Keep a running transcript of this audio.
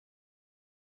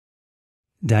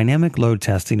Dynamic load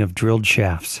testing of drilled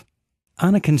shafts.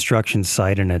 On a construction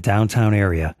site in a downtown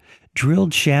area,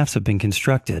 drilled shafts have been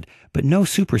constructed, but no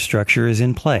superstructure is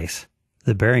in place.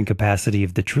 The bearing capacity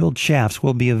of the drilled shafts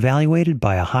will be evaluated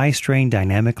by a high-strain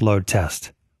dynamic load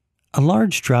test. A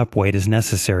large drop weight is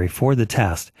necessary for the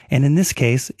test, and in this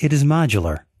case, it is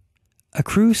modular. A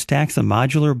crew stacks the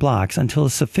modular blocks until a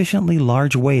sufficiently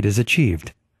large weight is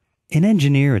achieved. An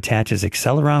engineer attaches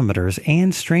accelerometers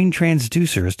and strain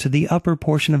transducers to the upper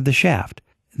portion of the shaft.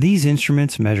 These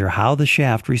instruments measure how the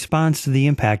shaft responds to the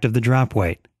impact of the drop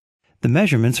weight. The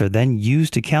measurements are then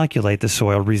used to calculate the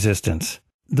soil resistance.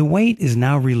 The weight is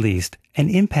now released and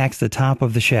impacts the top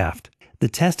of the shaft. The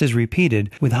test is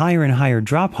repeated with higher and higher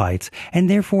drop heights and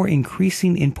therefore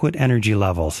increasing input energy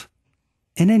levels.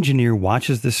 An engineer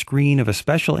watches the screen of a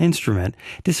special instrument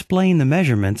displaying the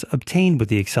measurements obtained with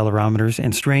the accelerometers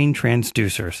and strain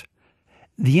transducers.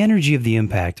 The energy of the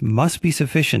impact must be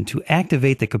sufficient to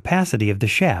activate the capacity of the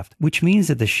shaft, which means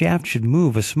that the shaft should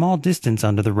move a small distance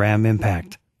under the ram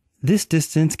impact. This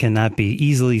distance cannot be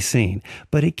easily seen,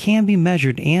 but it can be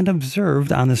measured and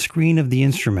observed on the screen of the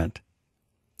instrument.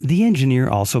 The engineer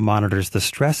also monitors the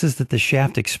stresses that the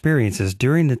shaft experiences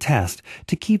during the test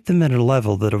to keep them at a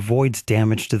level that avoids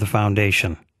damage to the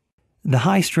foundation. The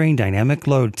high-strain dynamic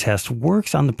load test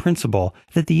works on the principle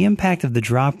that the impact of the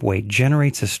drop weight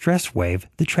generates a stress wave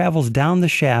that travels down the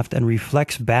shaft and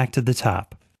reflects back to the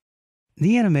top.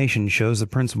 The animation shows the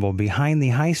principle behind the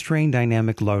high-strain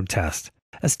dynamic load test.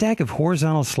 A stack of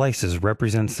horizontal slices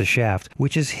represents the shaft,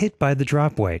 which is hit by the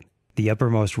drop weight. The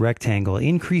uppermost rectangle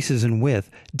increases in width,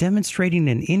 demonstrating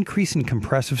an increase in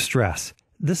compressive stress.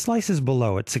 The slices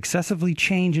below it successively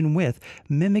change in width,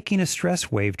 mimicking a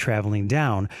stress wave traveling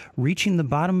down, reaching the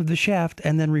bottom of the shaft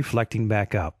and then reflecting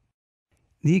back up.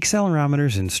 The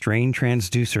accelerometers and strain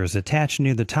transducers attached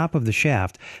near the top of the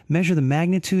shaft measure the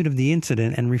magnitude of the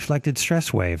incident and reflected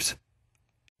stress waves.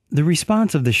 The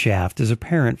response of the shaft is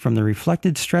apparent from the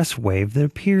reflected stress wave that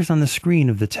appears on the screen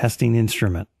of the testing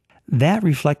instrument. That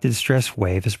reflected stress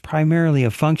wave is primarily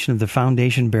a function of the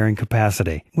foundation bearing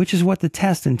capacity, which is what the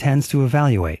test intends to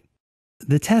evaluate.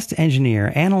 The test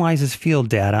engineer analyzes field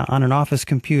data on an office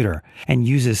computer and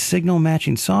uses signal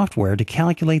matching software to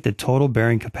calculate the total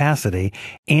bearing capacity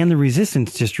and the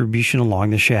resistance distribution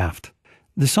along the shaft.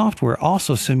 The software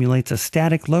also simulates a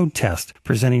static load test,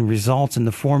 presenting results in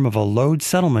the form of a load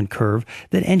settlement curve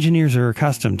that engineers are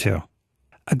accustomed to.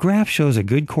 A graph shows a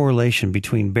good correlation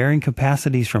between bearing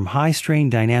capacities from high-strain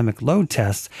dynamic load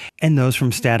tests and those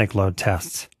from static load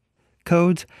tests.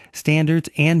 Codes, standards,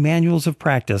 and manuals of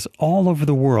practice all over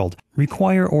the world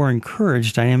require or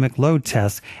encourage dynamic load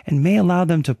tests and may allow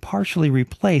them to partially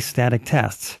replace static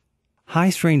tests.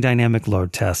 High-strain dynamic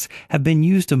load tests have been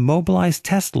used to mobilize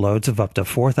test loads of up to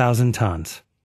 4,000 tons.